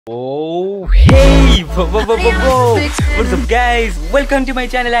Oh hey, what's up guys? Welcome to my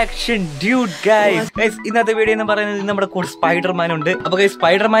channel Action Dude guys. ഇന്നത്തെ video എന്ന് പറയുന്നത് നമ്മുടെ കൂടെ സ്പൈഡർമാൻ ഉണ്ട്. അപ്പോൾ ഗൈസ്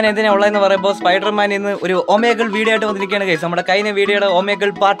സ്പൈഡർമാൻ എന്തിനാ ഉള്ളതെന്ന് പറയുമ്പോൾ സ്പൈഡർമാൻ ഇന്ന് ഒരു ഒമേഗിൾ വീഡിയോ ആയിട്ട് വന്നിരിക്കുകയാണ് ഗൈസ്. നമ്മുടെ കഴിഞ്ഞ വീഡിയോയുടെ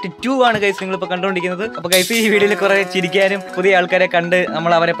ഒമേഗിൾ പാർട്ട് 2 ആണ് ഗൈസ് നിങ്ങളിപ്പോൾ കണ്ടുകൊണ്ടിരിക്കുന്നത്. അപ്പോൾ ഗൈസ് ഈ വീഡിയോയിൽ കുറെ ചിരിക്കാനും പുതിയ ആൾക്കാരെ കണ്ട്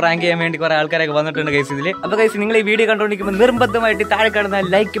നമ്മൾ അവരെ പ്രാങ്ക് ചെയ്യാൻ വേണ്ടി കുറെ ആൾക്കാരൊക്കെ വന്നിട്ടുണ്ട് ഗൈസ് ഇതിൽ. അപ്പോൾ ഗൈസ് നിങ്ങൾ ഈ വീഡിയോ കണ്ടുകൊണ്ടിരിക്കുമ്പോൾ നിർബന്ധമായിട്ട് താഴെ കാണുന്ന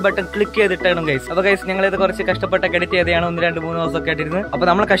ലൈക്ക് ബട്ടൺ ക്ലിക്ക് ചെയ്തിട്ടാണ് ഗൈസ്. അപ്പോൾ ഗൈസ് ഞങ്ങളിത് കുറച്ച് കഷ്ടപ്പെട്ട എഡിറ്റ് ചെയ്തതാണ് 1-2-3 ദിവസമൊക്കെ ആയിട്ടിരുന്നത്. അപ്പോൾ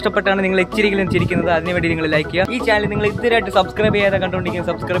നമ്മൾ കഷ്ടപ്പെട്ടാണ് നിങ്ങൾ ഇച്ചിരികളും ചിരിക്കുന്നത്. അതിനുവേണ്ടി നിങ്ങൾ ലൈക്ക് ചെയ്യുക. ഈ ചാനൽ നിങ്ങൾ ഇതുവരെയായിട്ട് സബ്സ്ക്രൈബ് ചെയ്യാതെ കണ്ടുകൊണ്ടിരിക്കുന്നത്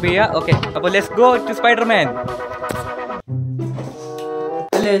സബ്സ്ക്രൈബ് ചെയ്യുക. ഓക്കെ, അപ്പോൾ ലെറ്റ്സ് ഗോ ടു സ്പൈഡർമാൻ.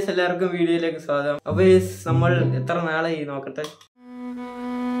 എല്ലാവർക്കും വീഡിയോയിലേക്ക് സ്വാഗതം. അപ്പോൾ നമ്മൾ എത്ര നാളായി നോക്കട്ടെ,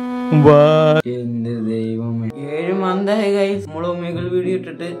 എന്റെ ദൈവമേ 7 മന്തായി ഗൈസ് നമ്മൾ ഒമേഗിൾ വീഡിയോ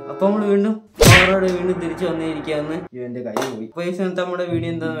ഇട്ടിട്ട്. അപ്പൊ നമ്മള് വീണ്ടും തിരിച്ചു വന്നിരിക്കാന്ന്. എന്റെ കൈ പോയി. അപ്പൊ നമ്മുടെ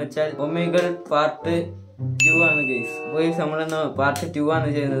വീഡിയോ എന്താന്ന് വെച്ചാൽ ഒമേഗിൾ പാർട്ട് 2 ആണ് ഗൈസ്. ഗൈസ് നമ്മളെന്ന് പാർട്ട് 2 ആണ്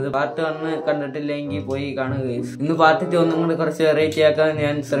ചെയ്യുന്നത്. പാർട്ട് 1 കണ്ടിട്ടില്ലെങ്കിൽ പോയി കാണുക ഗൈസ്. ഇന്ന് പാർട്ട് 2 ഒന്നും കൂടെ കുറച്ച് വെറൈറ്റി ആക്കാൻ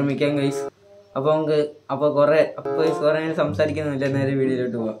ഞാൻ ശ്രമിക്കാം ഗൈസ്. അപ്പൊ കുറെ സംസാരിക്കുന്നില്ല, നേരെ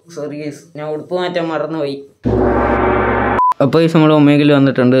വീഡിയോയിലോട്ട് പോവാം. സോറി ഗൈസ്, ഞാൻ ഉടുപ്പ് മാറ്റാൻ മറന്നുപോയി. അപ്പൊ ഗൈസ് നമ്മൾ ഒമേഗിൽ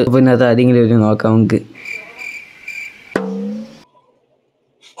വന്നിട്ടുണ്ട്. അപ്പൊ ഇതിനകത്ത് ആരെങ്കിലും ഒരു നോക്കാം നമുക്ക്.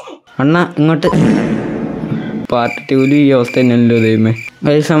 അണ്ണ ഇങ്ങോട്ട്. പാർട്ട് 2 ഈ അവസ്ഥ തന്നെയല്ലോ ദൈവമേ.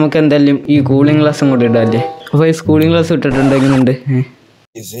 ഗൈസ് നമുക്ക് എന്തായാലും ഈ കൂളിംഗ് ഗ്ലാസും കൂടെ ഇടാല്ലേ. അപ്പൊ ഈ കൂളിംഗ് ഗ്ലാസ് ഇട്ടിട്ടുണ്ട്. എങ്ങനെയുണ്ട്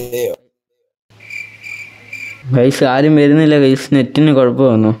ഗൈസ്? ആരും വരുന്നില്ല ഗൈസ്, നെറ്റിന് കുഴപ്പം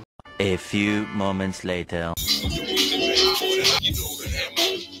വന്നു.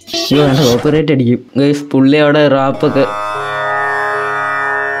 വേണ്ട, കോപ്പറേറ്റ് അടിക്കും ഗൈസ്. പുള്ളി അവിടെ റാപ്പൊക്കെ.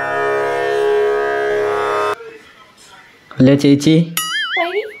 ഹലോ ചേച്ചി.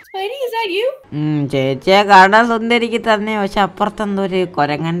 ചേച്ചിയെ കാണാൻ സുന്ദരിക്ക് തന്നെ, പക്ഷെ അപ്പുറത്തെന്തോ ഒരു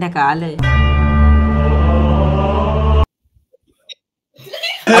കൊരങ്ങന്റെ കാല്.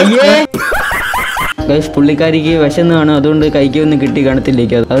 ഗൈസ് പുള്ളിക്കാരിക്ക് വിശന്ന് കാണും, അതുകൊണ്ട് കഴിക്കൊന്നും കിട്ടി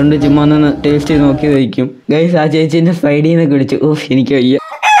കാണത്തില്ലേക്ക്. അതുകൊണ്ട് ചുമ്മാ ഒന്ന് ടേസ്റ്റ് ചെയ്ത് നോക്കി കഴിക്കും ഗൈസ്. ആ ചേച്ചിന്റെ സ്പൈഡിന്നൊക്കെ വിളിച്ചു. ഓഹ് എനിക്ക് വയ്യ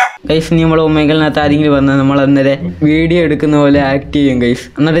ഗൈസ്. ഇനി നമ്മൾ ഒമേഗിളിനകത്ത് ആരെങ്കിലും വന്നാൽ നമ്മൾ അന്നേരം വീഡിയോ എടുക്കുന്ന പോലെ ആക്ട് ചെയ്യും ഗൈസ്.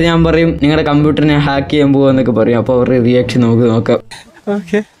 എന്നിട്ട് ഞാൻ പറയും നിങ്ങളുടെ കമ്പ്യൂട്ടറിനെ ഹാക്ക് ചെയ്യാൻ പോവാന്നൊക്കെ പറയും. അപ്പോൾ അവരുടെ റിയാക്ഷൻ നോക്കാം.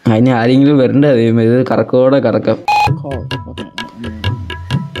 അതിന് ആരെങ്കിലും വരണ്ട ദൈവം, ഇത് കറക്കോടെ കറക്കാം.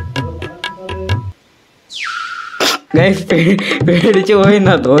 ഗൈസ് പേടിച്ചു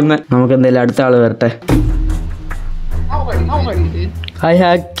പോയിന്നാ തോന്നുന്നത്. നമുക്ക് എന്തായാലും അടുത്ത ആള് വരട്ടെ. I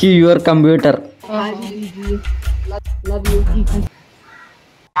hack your computer.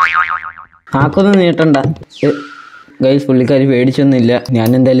 ആക്കൊന്നും നീട്ടണ്ട guys. പുള്ളിക്കാരി പേടിച്ചൊന്നുമില്ല. ഞാൻ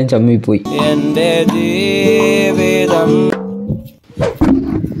എന്തായാലും ചമ്മിപ്പോയി. എന്റെ ജീവിതം.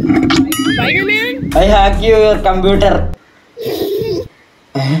 I hack your computer.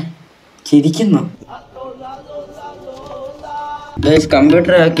 ചിരിക്കുന്നു ഗൈസ്.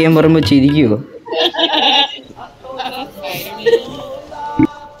 കമ്പ്യൂട്ടർ ഹാക്ക് ചെയ്യാൻ പറയുമ്പോ ചിരിക്കുവോ?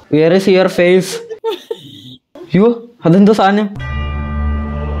 Where is your face? യോ അതെന്തോ സാധനം?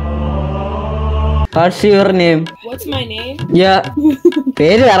 What's your name? What's my name? Yeah.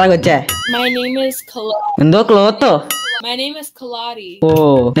 പേര് പറ കൊച്ചേ. My name is Kalati. എന്തോ ക്ലോത്തോ? My name is Kalati.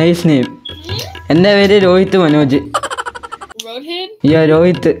 Oh, nice name. എന്റെ പേര് Rohit Manoj. Rohit? Yeah,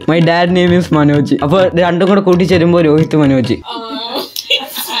 Rohit. My dad name is Manoj. അപ്പൊ രണ്ടും കൂടെ കൂട്ടി ചേരുമ്പോ രോഹിത് മനോജ്.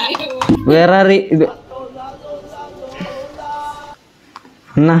 വേറെ ഇത്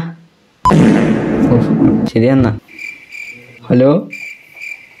അണ്ണാ. ശരി അണ്ണാ. ഹലോ,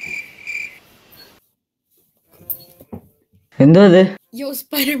 എന്തോ ഇത്? Yo,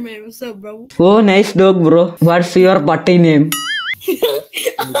 Spider-Man, what's up, bro? Oh, nice dog, bro. What's your putty name?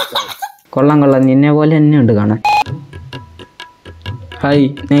 കൊള്ളാം, നിന്നെ പോലെ തന്നെ ഉണ്ട് കാണാൻ. Hi,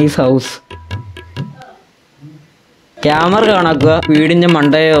 nice house. ക്യാമറ കാണാക്കുക, വീടിന്റെ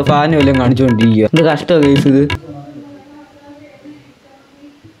മണ്ടയോ ഫാനോ എല്ലാം കാണിച്ചുകൊണ്ടിരിക്കുക. എന്ത് കഷ്ടമാണ് കേസ് ഇത്.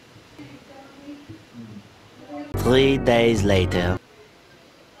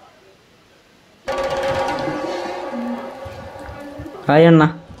 ഹായ് അണ്ണ.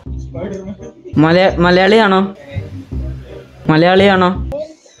 മലയാളിയാണോ?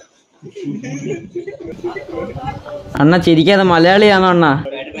 അണ്ണ ചിരിക്കാതെ മലയാളിയാണോ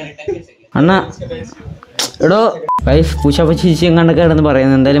അണ്ണ? എടോ ഗൈസ്, പുഷപ്പ് ചിരിച്ചും കണ്ടൊക്കെ കിടന്ന്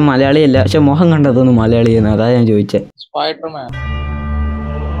പറയുന്നത്. എന്തായാലും മലയാളിയല്ല, പക്ഷെ മുഖം കണ്ടതൊന്നും മലയാളിയെന്ന്. അതാ ഞാൻ ചോദിച്ചേ.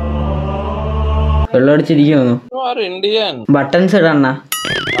 വെള്ളമടിച്ചിരിക്കുന്നു. ബട്ടൺസ് ഇടണ്ണ.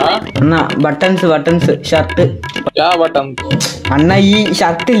 അണ്ണ ബട്ടൺസ് ഷർട്ട്. അണ്ണ ഈ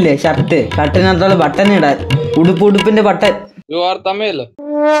ഷർട്ട് ഇല്ലേ, ഷർട്ടിനകത്തുള്ള ബട്ടൺ ഇടാൻ. ഉടുപ്പിന്റെ ബട്ടൺ.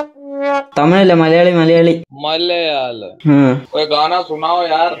 തമിഴല്ല, മലയാളി.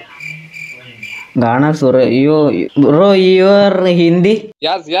 गाना सुर यो ब्रो योर हिंदी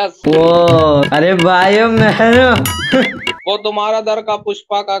यस ओ अरे भाइयों बहनों वो तुम्हारा दर का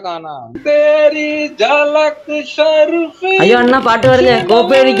पुष्पा का गाना तेरी झलक शर्फ അയ്യോ അണ്ണാ പാട്ട് പറഞ്ഞേ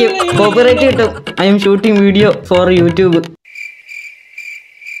കോപ്പിറൈറ്റ് കിട്ടും. I M shooting video for YouTube.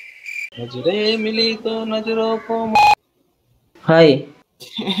 नजरे मिली तो नजरों को hi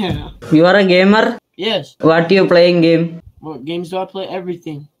you are A gamer? Yes. What you playing game? What games do I play?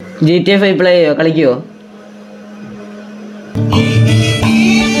 Everything. GTA 5 play ചെയ്യോ? കളിക്കുവോ?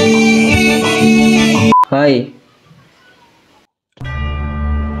 ഹായ്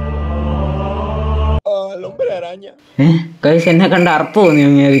കൈസ് എന്നെ കണ്ട അർപ്പ് തോന്നി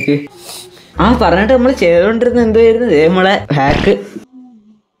അങ്ങേക്ക്. ആ പറഞ്ഞിട്ട് നമ്മൾ ചെയ്തോണ്ടിരുന്ന എന്തായിരുന്നു നമ്മളെ hack.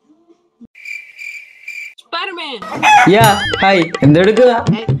 Spider-Man. Yeah hi എന്തെടുക്കുക?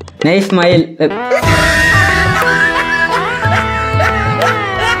 Nice smile.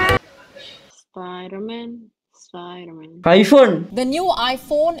 Spider-Man. IPhone The new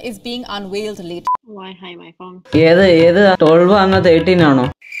iPhone is being unveiled later. Why hi my phone? ഏത് 12 ആണോ 13 ആണോ?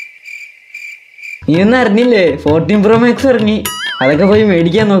 നീ ഒന്നും അറിഞ്ഞില്ലേ? 14 Pro Max ഇറങ്ങി. അതൊക്കെ പോയി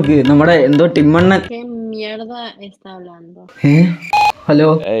മേടിക്കാൻ നോക്ക്. നമ്മുടെ എന്തോ ടിമ്മണ്ണൻ. ¿Qué mierda está hablando? Hello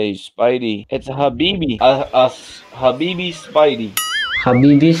Hey Spidey, it's Habibi. Habibi Spidey.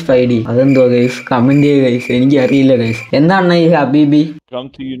 ഹബീബി സ്പൈഡി. അതെന്തോ ഗൈസ്? കമന്റ് ചെയ്യുക ഗൈസ്. എനിക്ക് അറിയില്ല ഗൈസ്. എന്താണ് ഈ ഹബീബി? Come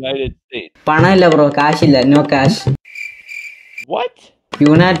to United States. പണമില്ല ബ്രോ, കാശില്ല. നോ കാശ്. What?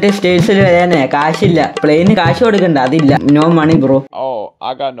 യുണൈറ്റഡ് സ്റ്റേറ്റ്സിൽ വരാനേ കാശില്ല. പ്ലെയിന് കാശ് കൊടുക്കണ്ട, അതില്ല. No money bro. Oh,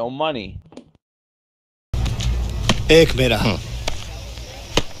 I got no money. एक मेरा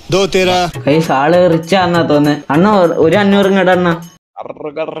दो तेरा. ഗൈസ് ആള് റിച്ച് ആണെന്നാ തോന്നുന്നത്. അണ്ണ ഒരു 500 കേട്ടോ അണ്ണ.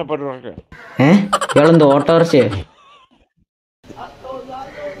 ഇയാളെന്തോ ഓട്ടോറിച്ചേ?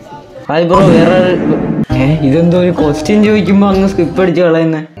 Hi bro. വേറെ ഇതെന്തോ ഒരു ക്വസ്റ്റ്യൻ ചോദിക്കുമ്പോ അങ്ങ് സ്കിപ്പ് അടിച്ച്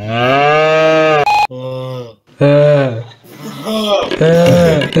കളയുന്നേ.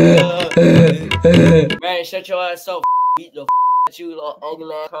 Man, shut your ass up. Beat the at you, little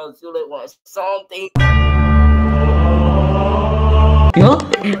ugly ass. Cause you look like something. അയ്യോ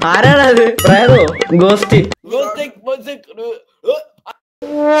ആരാണത്? പ്രേതോ? ഗോസ്റ്റ്?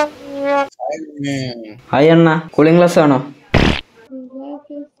 ഹായ് അണ്ണ. കൂളിംഗ് ഗ്ലാസ് ആണോ?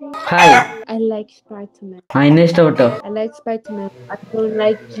 ഹായ്. I like Spider-Man. എന്നെ ഇഷ്ടപ്പെട്ടോ? I like Spider-Man. I don't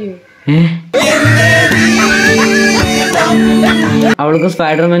like you. അവൾക്ക്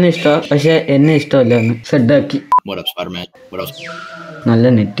Spiderman ഇഷ്ടം, പക്ഷെ എന്നെ ഇഷ്ടമല്ല. എന്ന് സെഡാക്കി. What up, Spider-Man? What up? നല്ല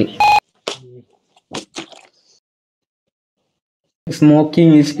net.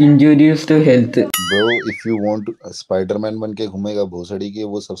 Smoking is injurious to health. Bro if you want Spiderman बन के घूमेगा भोसड़ी के,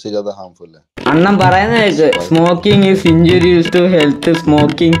 वो सबसे ज्यादा हार्मफुल है. അണ്ണൻ പറയുന്നത് smoking is injurious to health.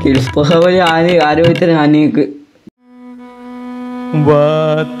 Smoking kills. പുകവലി ആരോഗ്യത്തിന് ഹാനിക്ക്.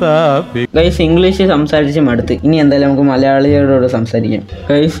 ഗൈസ് ഇംഗ്ലീഷ് സംസാരിച്ച് മടുത്ത്. ഇനി എന്തായാലും നമുക്ക് മലയാളികളോട് സംസാരിക്കാം.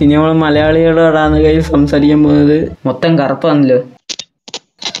 ഗൈസ് ഇനി നമ്മൾ മലയാളികളോടാണ് ഗൈസ് സംസാരിക്കാൻ പോകുന്നത്. മൊത്തം കറുപ്പാണല്ലോ.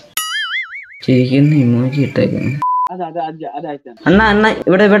 ചിരിക്കുന്ന ഇമോജി ഇട്ടേക്കുന്നു. അണ്ണ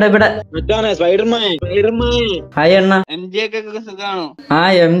ഇവിടെ ഹായ് അണ്ണ. ആ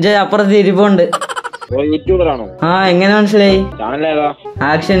എം ജെ അപ്പുറത്ത് ഇരിപ്പുണ്ട്. ആ എങ്ങനെ മനസ്സിലായി?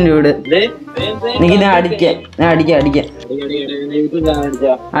 Action dude. എനിക്ക് ഞാൻ അടിക്കാം.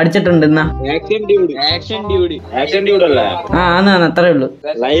 അടിച്ചിട്ടുണ്ട്. എന്നാ ആ ആന്നാണ്, അത്രേ ഉള്ളൂ.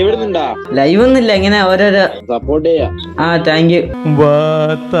 ലൈവ് ഒന്നുമില്ല, ഇങ്ങനെ ഓരോരോ സപ്പോർട്ട് ചെയ്യാം. ആ താങ്ക് യു.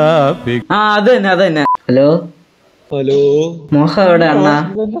 ആ അത് തന്നെ. ഹലോ മോഹ എവിടെ അണ്ണ?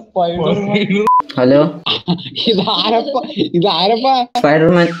 Hello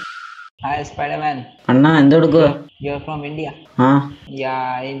Spiderman. Hi Spider-Man. അണ്ണ എന്തെടുക്കുക? You're from India. ആ Yeah,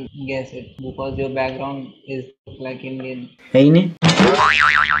 I guess it because your background is like Indian. അതിന്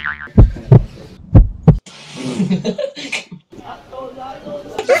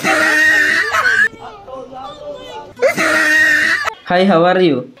hi how are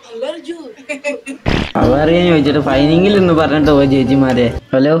you? How are you ചോദിച്ചിട്ട് ഫൈനിങ്ങിൽ ഒന്ന് പറഞ്ഞിട്ട് പോയി ചേച്ചിമാരെ.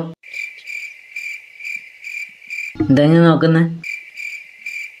 ഹലോ എന്താ നോക്കുന്നേ?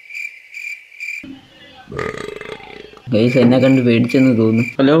 ഗൈസ് എന്നെ കണ്ട് പേടിച്ചെന്ന് തോന്നുന്നു.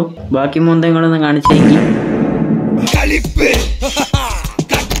 ഹലോ ബാക്കി മോന്തങ്ങളൊന്ന് കാണിച്ചെങ്കിൽ.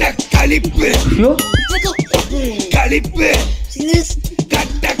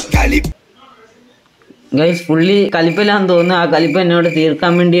 ഗൈസ് ഫുള്ളി കലിപ്പിലാന്ന് തോന്നുന്നു. ആ കലിപ്പ് എന്നോട്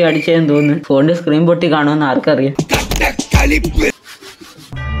തീർക്കാൻ വേണ്ടി അടിച്ചതെന്ന് തോന്നുന്നു. ഫോണിന്റെ സ്ക്രീൻ പൊട്ടി കാണുമെന്ന് ആർക്കറിയാം.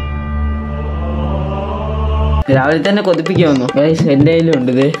 രാവിലെ തന്നെ കൊതിപ്പിക്കുമെന്നു. ഗൈസ് എന്റെ കയ്യിലും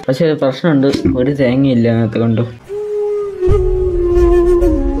ഉണ്ട് ഇത്, പക്ഷെ പ്രശ്നമുണ്ട്, ഒരു തേങ്ങയില്ല അതിനകത്ത് കൊണ്ടു.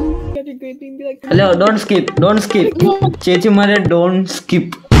 Hello don't skip ചേച്ചിമാരെ, don't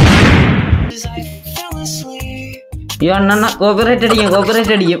skip. ഈ അണ്ണ കോപ്പിറൈറ്റ്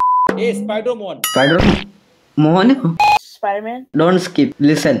അടിക്കും. Hey, Spider-Man. മോനോ? Spider-Man. Don't skip.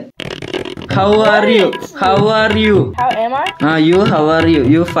 Listen. How are you? How am I? How are you?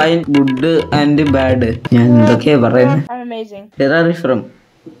 You find good and bad. ഞാൻ എന്തൊക്കെയാ പറയുന്നത്? I'm amazing. Where are you from?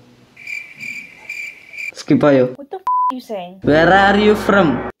 Skip ആയോ? What the are you saying? Where are you from?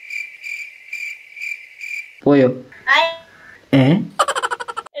 പോയോ?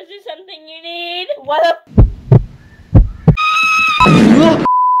 Is this something you need? What up?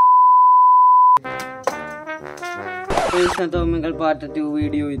 Part 2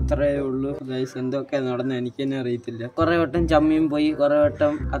 video ഇത്രയേ ഉള്ളൂ guys. എന്തൊക്കെ നടന്നു എനിക്ക് തന്നെ അറിയത്തില്ല. കുറെ വട്ടം ചമ്മിയും പോയി, കുറെ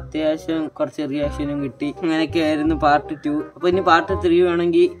വട്ടം അത്യാവശ്യം കുറച്ച് റിയാക്ഷനും കിട്ടി. അങ്ങനെയൊക്കെ ആയിരുന്നു പാർട്ട് 2. അപ്പൊ ഇനി പാർട്ട് 3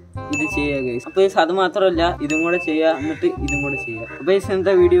 വേണമെങ്കിൽ ഇത് ചെയ്യാം ഗൈസ്. അപ്പൊ അത് മാത്രമല്ല, ഇതും കൂടെ ചെയ്യാം, എന്നിട്ട് ഇതും കൂടെ ചെയ്യാം. അപ്പൊ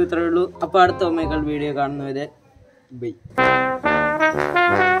ഇന്നത്തെ വീഡിയോ ഇത്രയേ ഉള്ളൂ. അപ്പൊ അടുത്ത ഒമേഗൾ വീഡിയോ കാണുന്നവരെ ബൈ.